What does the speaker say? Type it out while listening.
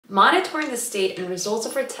Monitoring the state and results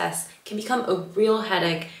of our tests can become a real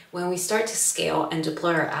headache when we start to scale and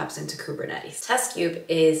deploy our apps into Kubernetes. Testkube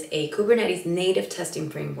is a Kubernetes-native testing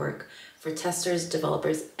framework for testers,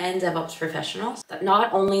 developers, and DevOps professionals that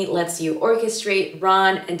not only lets you orchestrate,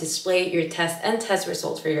 run, and display your tests and test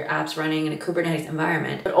results for your apps running in a Kubernetes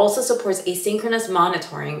environment, but also supports asynchronous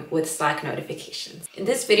monitoring with Slack notifications. In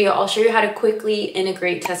this video, I'll show you how to quickly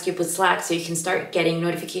integrate Testkube with Slack so you can start getting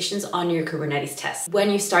notifications on your Kubernetes tests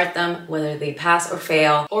when you start them, whether they pass or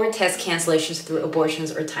fail, or test cancellations through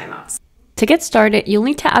abortions or timeouts. To get started, you'll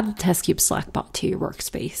need to add the Testkube Slack bot to your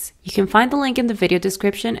workspace. You can find the link in the video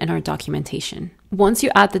description and our documentation. Once you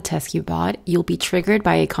add the Testkube bot, you'll be triggered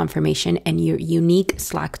by a confirmation and your unique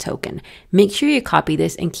Slack token. Make sure you copy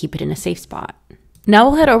this and keep it in a safe spot. Now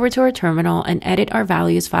we'll head over to our terminal and edit our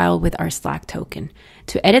values file with our Slack token.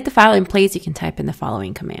 To edit the file in place, you can type in the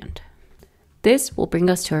following command. This will bring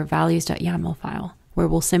us to our values.yaml file, where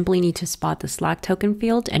we'll simply need to spot the Slack token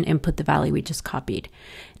field and input the value we just copied.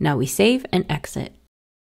 Now we save and exit.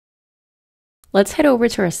 Let's head over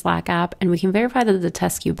to our Slack app and we can verify that the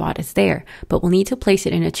Testkube bot is there, but we'll need to place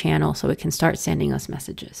it in a channel so it can start sending us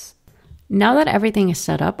messages. Now that everything is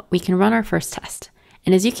set up, we can run our first test.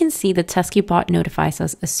 And as you can see, the Testkube bot notifies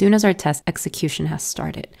us as soon as our test execution has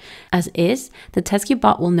started. As is, the Testkube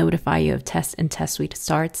bot will notify you of test and test suite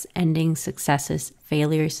starts, endings, successes,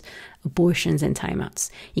 failures, abortions, and timeouts.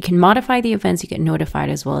 You can modify the events you get notified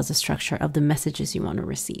as well as the structure of the messages you want to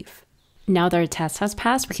receive. Now that our test has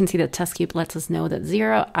passed, we can see that Testkube lets us know that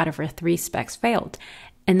 0 out of our 3 specs failed.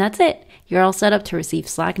 And that's it. You're all set up to receive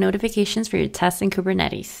Slack notifications for your tests in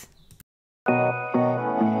Kubernetes.